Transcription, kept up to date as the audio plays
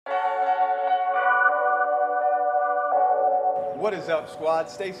What is up, squad?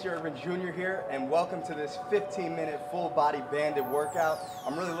 Stacey Ervin Jr. here, and welcome to this 15-minute full body banded workout.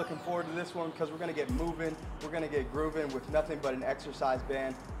 I'm really looking forward to this one because we're gonna get moving, we're gonna get grooving with nothing but an exercise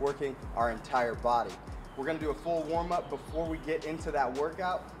band working our entire body. We're gonna do a full warm-up before we get into that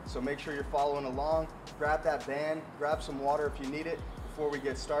workout, so make sure you're following along. Grab that band, grab some water if you need it before we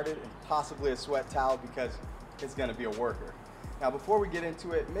get started, and possibly a sweat towel because it's gonna be a worker. Now, before we get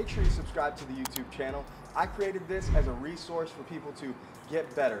into it, make sure you subscribe to the YouTube channel. I created this as a resource for people to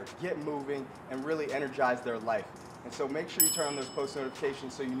get better, get moving, and really energize their life. And so make sure you turn on those post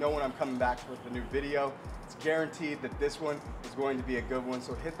notifications so you know when I'm coming back with a new video. It's guaranteed that this one is going to be a good one,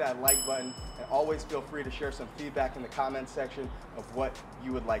 so hit that like button, and always feel free to share some feedback in the comments section of what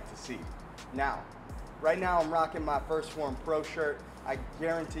you would like to see. Now, right now I'm rocking my First Form Pro shirt. I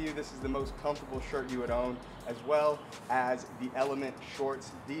guarantee you this is the most comfortable shirt you would own, as well as the Element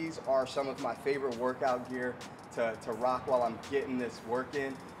shorts. These are some of my favorite workout gear to rock while I'm getting this work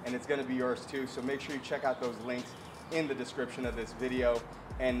in, and it's gonna be yours too, so make sure you check out those links in the description of this video.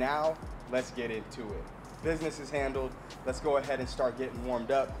 And now, let's get into it. Business is handled. Let's go ahead and start getting warmed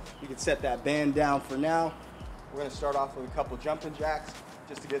up. You can set that band down for now. We're gonna start off with a couple jumping jacks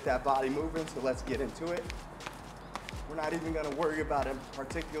just to get that body moving, so let's get into it. We're not even gonna worry about a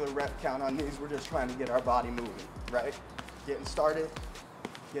particular rep count on these. We're just trying to get our body moving, right? Getting started,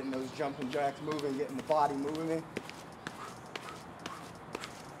 getting those jumping jacks moving, getting the body moving.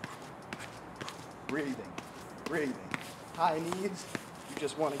 Breathing, breathing. High knees, you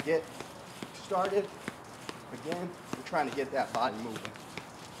just wanna get started. Again, we're trying to get that body moving,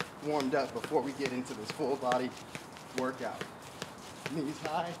 warmed up before we get into this full body workout. Knees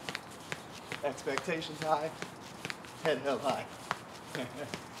high, expectations high, head held high. Here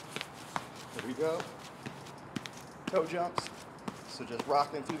we go. Toe jumps. So just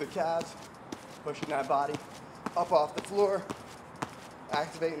rocking through the calves, pushing that body up off the floor,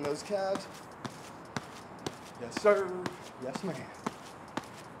 activating those calves. Yes, sir. Yes, ma'am.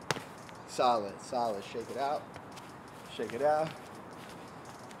 Solid, solid. Shake it out. Shake it out.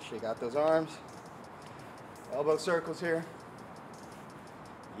 Shake out those arms. Elbow circles here.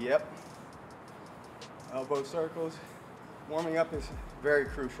 Yep. Elbow circles. Warming up is very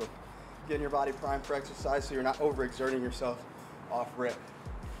crucial. Getting your body primed for exercise so you're not overexerting yourself off rip.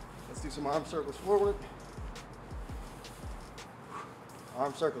 Let's do some arm circles forward.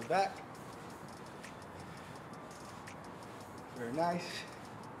 Arm circles back. Very nice.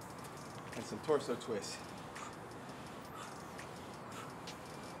 And some torso twists.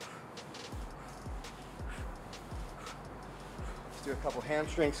 Let's do a couple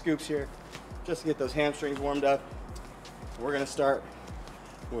hamstring scoops here just to get those hamstrings warmed up. We're gonna start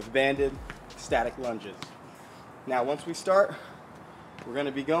with banded static lunges. Now, once we start, we're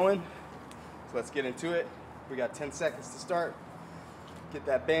gonna be going. So let's get into it. We got 10 seconds to start. Get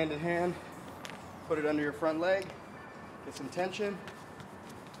that banded hand, put it under your front leg, get some tension,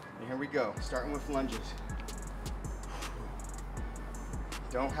 and here we go, starting with lunges.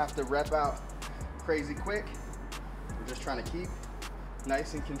 Don't have to rep out crazy quick. We're just trying to keep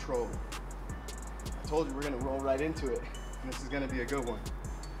nice and controlled. I told you we're gonna roll right into it, and this is gonna be a good one.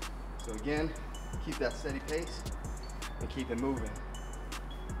 So again, keep that steady pace and keep it moving.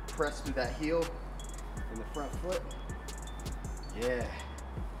 Press through that heel in the front foot. Yeah,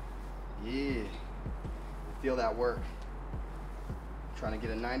 yeah. Feel that work. Trying to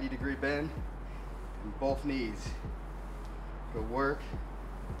get a 90-degree bend in both knees. Good work.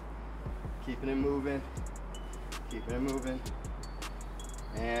 Keeping it moving, keeping it moving.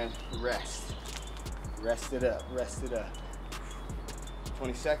 And rest. Rest it up, rest it up.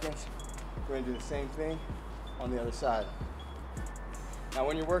 20 seconds. We're gonna do the same thing on the other side. Now,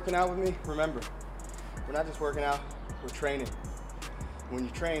 when you're working out with me, remember, we're not just working out, we're training. When you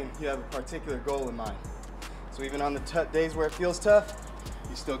train, you have a particular goal in mind. So even on the days where it feels tough,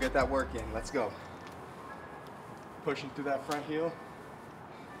 you still get that work in. Let's go. Pushing through that front heel,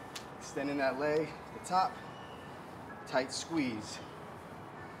 extending that leg at the top, tight squeeze.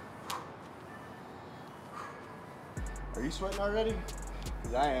 Are you sweating already?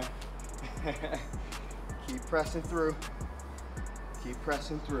 Because I am. Keep pressing through. Keep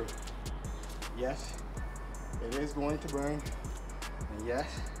pressing through. Yes, it is going to burn. And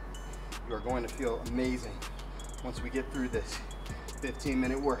yes, you are going to feel amazing once we get through this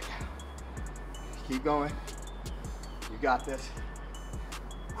 15-minute workout. Keep going. You got this.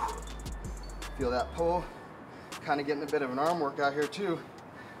 Feel that pull. Kind of getting a bit of an arm workout here too.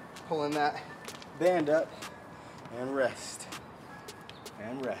 Pulling that band up. And rest,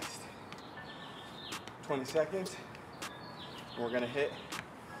 and rest. 20 seconds, and we're gonna hit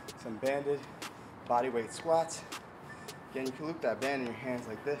some banded bodyweight squats Again, you can loop that band in your hands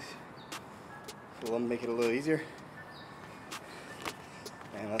like this. So let me make it a little easier.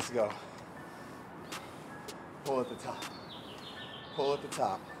 And let's go. Pull at the top. Pull at the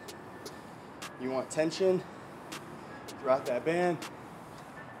top. You want tension throughout that band.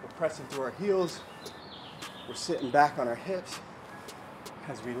 We're pressing through our heels. We're sitting back on our hips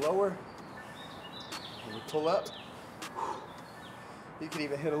as we lower. And we pull up. You can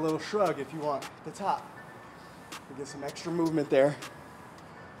even hit a little shrug if you want at the top. You get some extra movement there.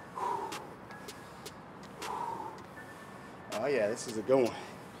 Oh yeah, this is a good one.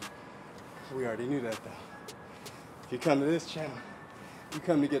 We already knew that though. If you come to this channel, you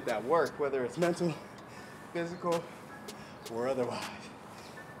come to get that work, whether it's mental, physical, or otherwise.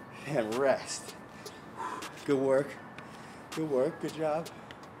 And rest. Good work. Good work. Good job.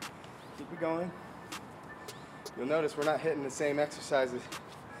 Keep it going. You'll notice we're not hitting the same exercises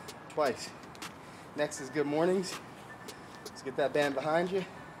twice. Next is good mornings. Let's get that band behind you.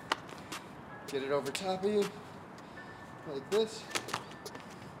 Get it over top of you, like this.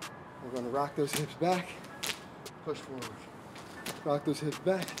 We're going to rock those hips back, push forward. Rock those hips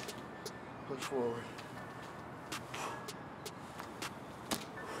back, push forward.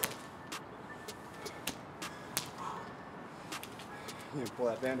 You can pull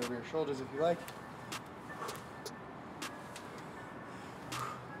that band over your shoulders if you like.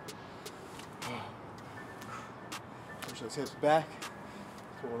 Push those hips back,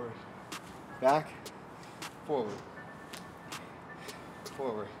 forward, back, forward,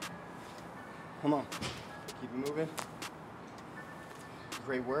 forward. Come on, keep it moving.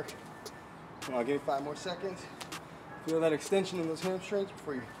 Great work. Come on, give me 5 more seconds. Feel that extension in those hamstrings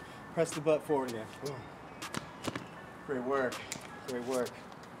before you press the butt forward again. Boom. Great work. Great work.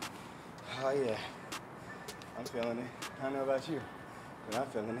 Oh yeah, I'm feeling it. I don't know about you, but I'm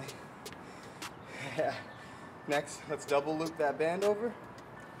feeling it. Yeah. Next, let's double loop that band over.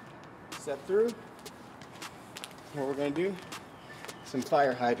 Step through. What we're gonna do, some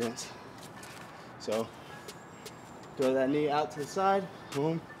fire hydrants. So, throw that knee out to the side.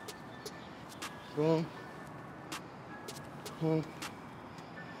 Boom, boom, boom.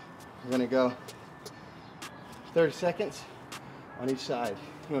 We're gonna go 30 seconds on each side.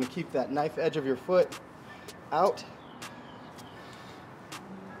 You want to keep that knife edge of your foot out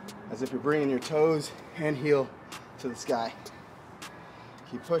as if you're bringing your toes and heel to the sky.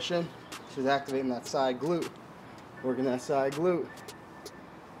 Keep pushing. She's activating that side glute. Working that side glute.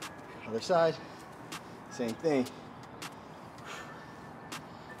 Other side. Same thing.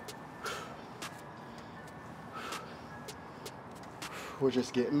 We're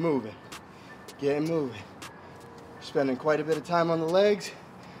just getting moving. Getting moving. Spending quite a bit of time on the legs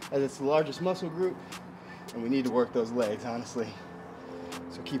as it's the largest muscle group and we need to work those legs, honestly.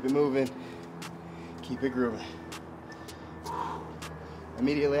 So keep it moving, keep it grooving.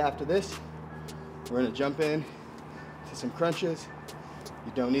 Immediately after this, we're gonna jump in to some crunches.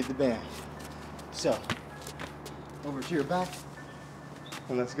 You don't need the band. So, over to your back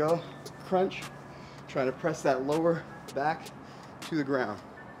and let's go. Crunch, trying to press that lower back to the ground.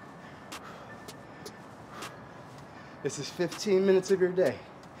 This is 15 minutes of your day,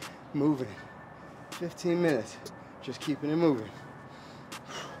 moving. 15 minutes, just keeping it moving.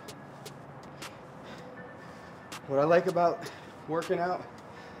 What I like about working out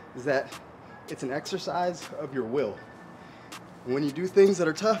is that it's an exercise of your will. And when you do things that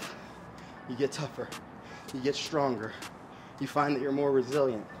are tough, you get tougher, you get stronger. You find that you're more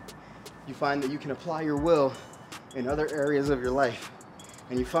resilient. You find that you can apply your will in other areas of your life.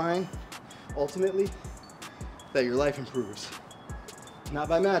 And you find, ultimately, that your life improves. Not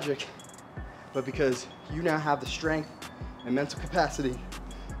by magic, but because you now have the strength and mental capacity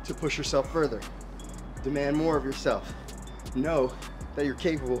to push yourself further. Demand more of yourself. Know that you're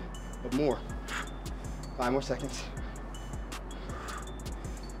capable of more. 5 more seconds.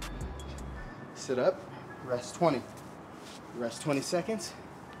 Sit up, rest 20. Rest 20 seconds.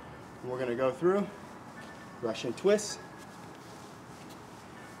 We're gonna go through Russian twists.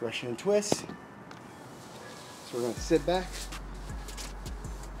 Russian twists. So we're gonna sit back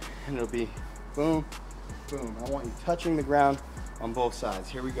and it'll be boom, boom. I want you touching the ground on both sides.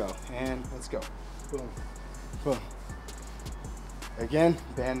 Here we go, and let's go. Boom, boom. Again,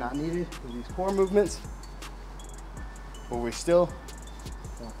 band not needed for these core movements, but we still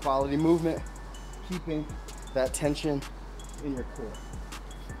want quality movement, keeping that tension in your core.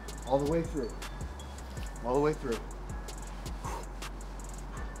 All the way through, all the way through.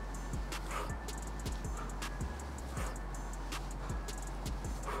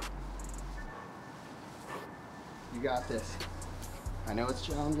 You got this. I know it's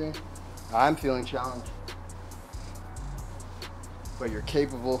challenging. I'm feeling challenged. but you're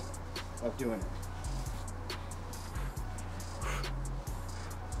capable of doing it.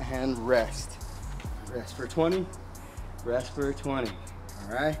 And rest. Rest for 20, rest for 20.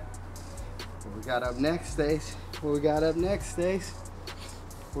 All right? What we got up next, Stace? What we got up next, Stace?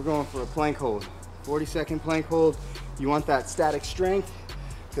 We're going for a plank hold. 40-second plank hold. You want that static strength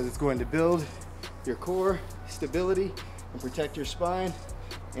because it's going to build your core stability and protect your spine.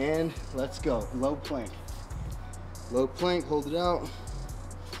 And let's go. Low plank. Low plank, hold it out.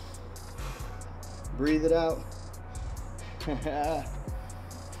 Breathe it out. Try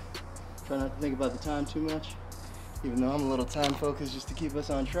not to think about the time too much, even though I'm a little time focused just to keep us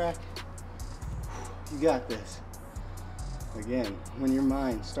on track. You got this. Again, when your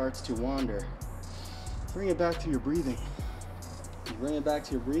mind starts to wander, bring it back to your breathing. You bring it back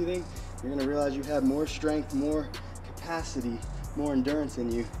to your breathing, you're gonna realize you have more strength, more capacity, more endurance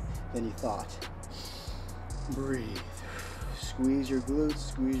in you than you thought. Breathe. Squeeze your glutes,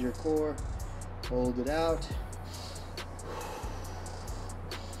 squeeze your core, hold it out.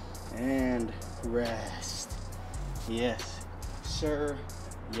 And rest. Yes, sir.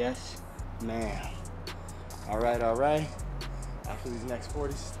 Yes, ma'am. All right, all right. After these next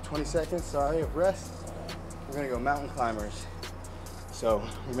 20 seconds, of rest, we're gonna go mountain climbers. So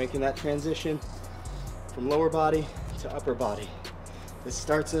we're making that transition from lower body to upper body. This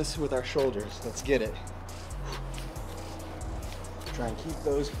starts us with our shoulders. Let's get it. Try and keep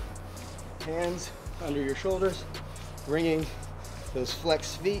those hands under your shoulders, bringing those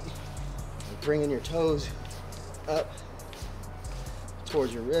flexed feet, bringing your toes up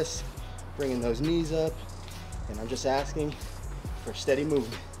towards your wrists, bringing those knees up, and I'm just asking for steady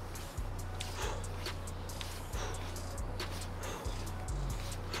movement.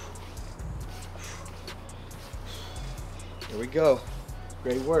 Here we go.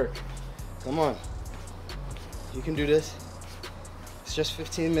 Great work. Come on. You can do this. It's just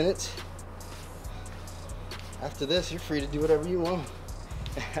 15 minutes. After this, you're free to do whatever you want.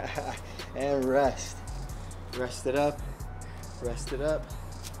 And rest. Rest it up. Rest it up.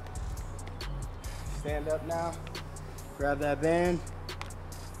 Stand up now. Grab that band.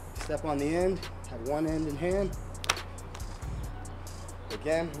 Step on the end. Have one end in hand.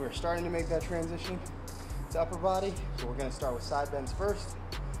 Again, we're starting to make that transition to upper body. So we're gonna start with side bends first.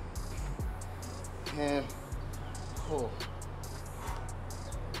 And pull.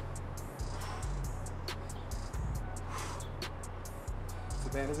 If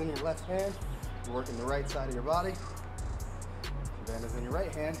the band is in your left hand, you're working the right side of your body. If the band is in your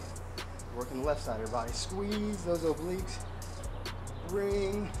right hand, you're working the left side of your body. Squeeze those obliques.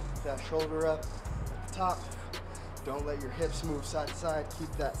 Bring that shoulder up at the top. Don't let your hips move side to side.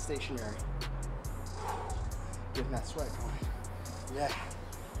 Keep that stationary. Getting that sweat going. Yeah.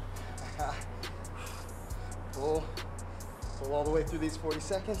 Pull all the way through these 40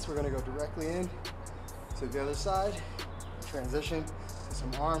 seconds. We're gonna go directly in to the other side. Transition to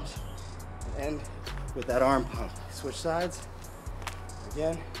some arms and end with that arm pump. Switch sides.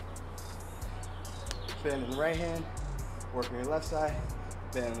 Again. Bend in the right hand. Working your left side.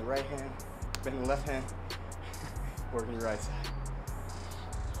 Bend in the right hand. Bend in the left hand. Working your right side.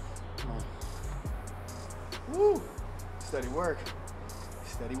 Come on. Woo! Steady work.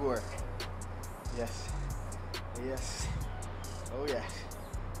 Steady work. Yes. Yes. Oh yes.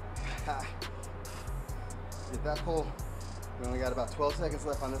 Get that pull. We only got about 12 seconds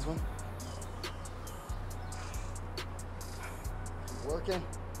left on this one. Keep working.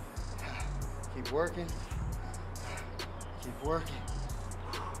 Keep working. Keep working.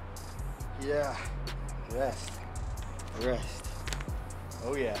 Yeah. Rest. Rest.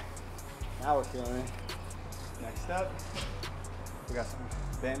 Oh yeah. Now we're feeling it. Next up, we got some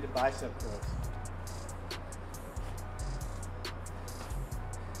banded bicep curls.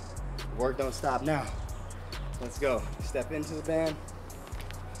 Work don't stop now. Let's go. Step into the band.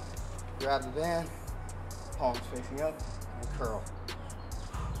 Grab the band. Palms facing up and curl.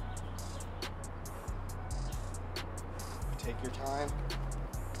 Take your time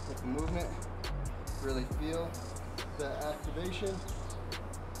with the movement. Really feel the activation.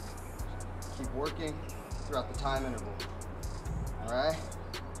 Keep working throughout the time interval. All right?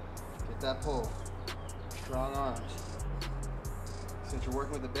 Get that pull. Strong arms. Since you're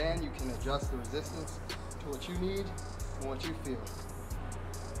working with the band, you can adjust the resistance to what you need and what you feel.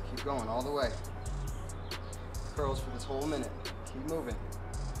 Keep going all the way. Curls for this whole minute. Keep moving.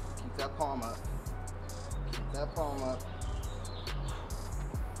 Keep that palm up. Keep that palm up.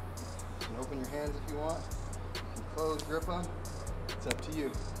 You can open your hands if you want. You can close, grip them. It's up to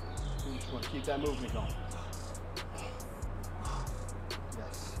you. You just want to keep that movement going.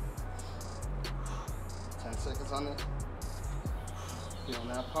 Yes. 10 seconds on this. Feeling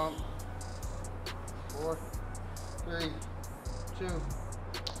that pump. 4, 3, 2,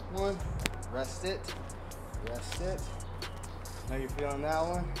 1. Rest it. Rest it. Now you're feeling that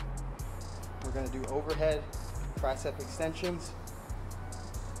one. We're gonna do overhead tricep extensions,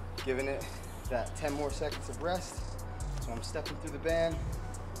 giving it that 10 more seconds of rest. So I'm stepping through the band,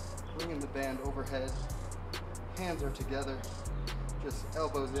 bringing the band overhead. Hands are together, just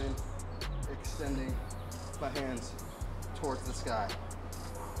elbows in, extending my hands towards the sky.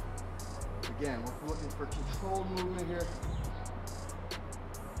 Again, we're looking for controlled movement here.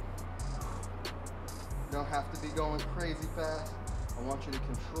 You don't have to be going crazy fast. I want you to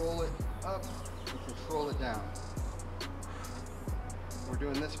control it up and control it down. We're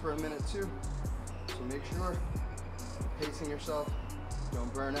doing this for a minute too, so make sure you're pacing yourself,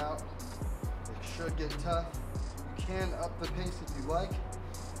 don't burn out. It should get tough. You can up the pace if you like,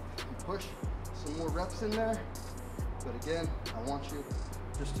 and push some more reps in there. But again, I want you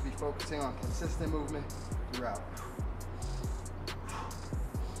just to be focusing on consistent movement throughout.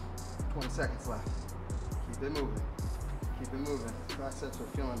 20 seconds left. Keep it moving. Keep it moving. Triceps are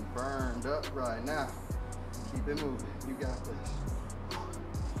feeling burned up right now. Keep it moving. You got this.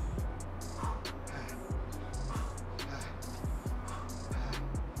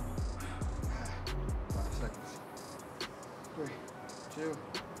 5 seconds. 3, 2,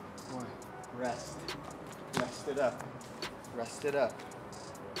 1. Rest. Rest it up. Rest it up.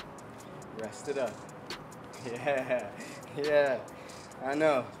 Rest it up. Yeah. Yeah. I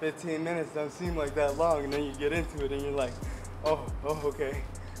know, 15 minutes don't seem like that long, and then you get into it and you're like, oh, okay,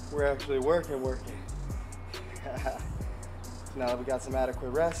 we're actually working. So now that we got some adequate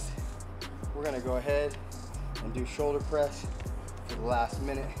rest, we're gonna go ahead and do shoulder press for the last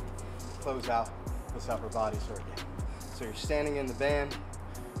minute to close out this upper body circuit. So you're standing in the band,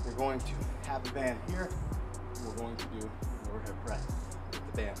 you're going to have the band here, and we're going to do an overhead press with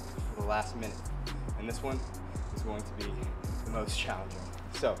the band for the last minute. And this one is going to be the most challenging.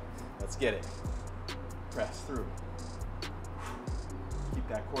 So let's get it. Press through. Keep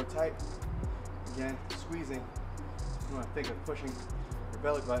that core tight. Again, squeezing. You want to think of pushing your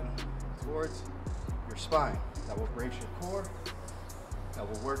belly button towards your spine. That will brace your core. That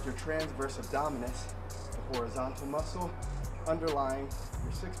will work your transverse abdominis, the horizontal muscle underlying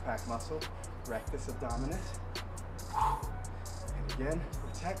your six-pack muscle, rectus abdominis. And again,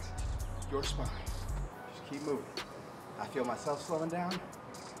 protect your spine. Just keep moving. I feel myself slowing down,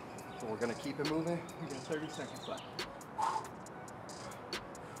 so we're gonna keep it moving. We got 30 seconds left.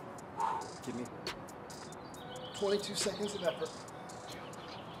 Give me 22 seconds of effort.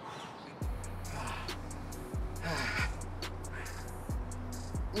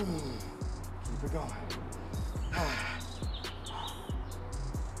 Keep it going.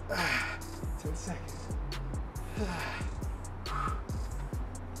 10 seconds.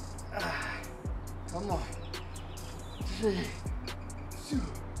 Come on. 3, 2,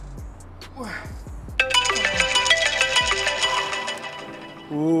 1.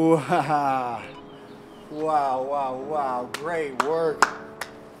 Wow. Great work.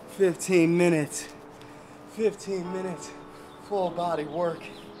 15 minutes. 15 minutes. Full body work.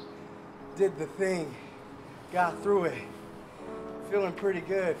 Did the thing. Got through it. Feeling pretty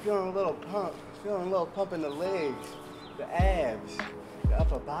good. Feeling a little pump. Feeling a little pump in the legs, the abs, the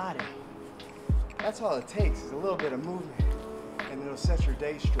upper body. That's all it takes is a little bit of movement, and it'll set your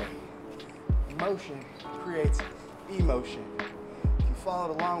day straight. Motion creates emotion. If you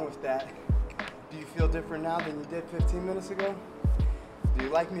followed along with that, do you feel different now than you did 15 minutes ago? Do you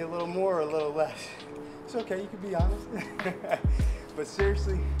like me a little more or a little less? It's okay, you can be honest. But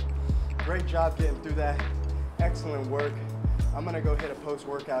seriously, great job getting through that. Excellent work. I'm gonna go hit a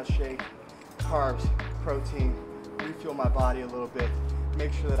post-workout shake, carbs, protein, refuel my body a little bit,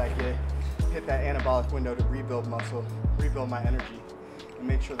 make sure that I hit that anabolic window to rebuild muscle, rebuild my energy, and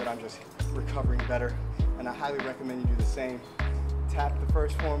make sure that I'm just recovering better. And I highly recommend you do the same. Tap the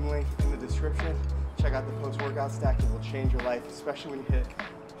first form link in the description. Check out the post-workout stack. It will change your life, especially when you hit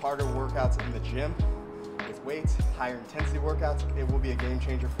harder workouts in the gym with weights, higher intensity workouts. It will be a game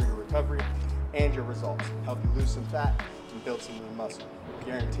changer for your recovery and your results. Help you lose some fat and build some lean muscle,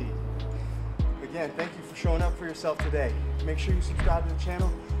 guaranteed. Again, thank you for showing up for yourself today. Make sure you subscribe to the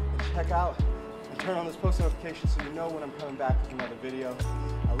channel and check out and turn on those post notifications so you know when I'm coming back with another video.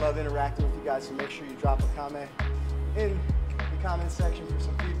 I love interacting with you guys, so make sure you drop a comment in the comment section for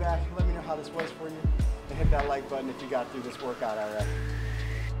some feedback. Let me know how this was for you, and hit that like button if you got through this workout already.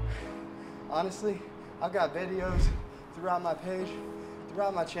 Honestly, I've got videos throughout my page,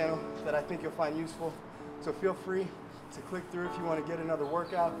 throughout my channel that I think you'll find useful, so feel free to click through if you want to get another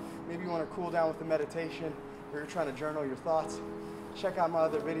workout. Maybe you want to cool down with the meditation, or you're trying to journal your thoughts. check out my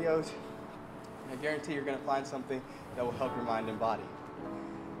other videos. I guarantee you're gonna find something that will help your mind and body.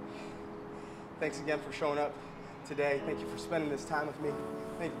 Thanks again for showing up today. Thank you for spending this time with me.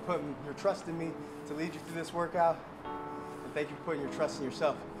 Thank you for putting your trust in me to lead you through this workout. And thank you for putting your trust in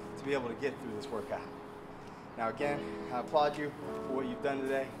yourself to be able to get through this workout. Now again, I applaud you for what you've done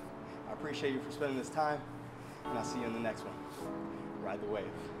today. I appreciate you for spending this time, and I'll see you in the next one. Ride the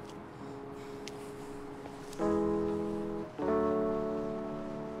wave.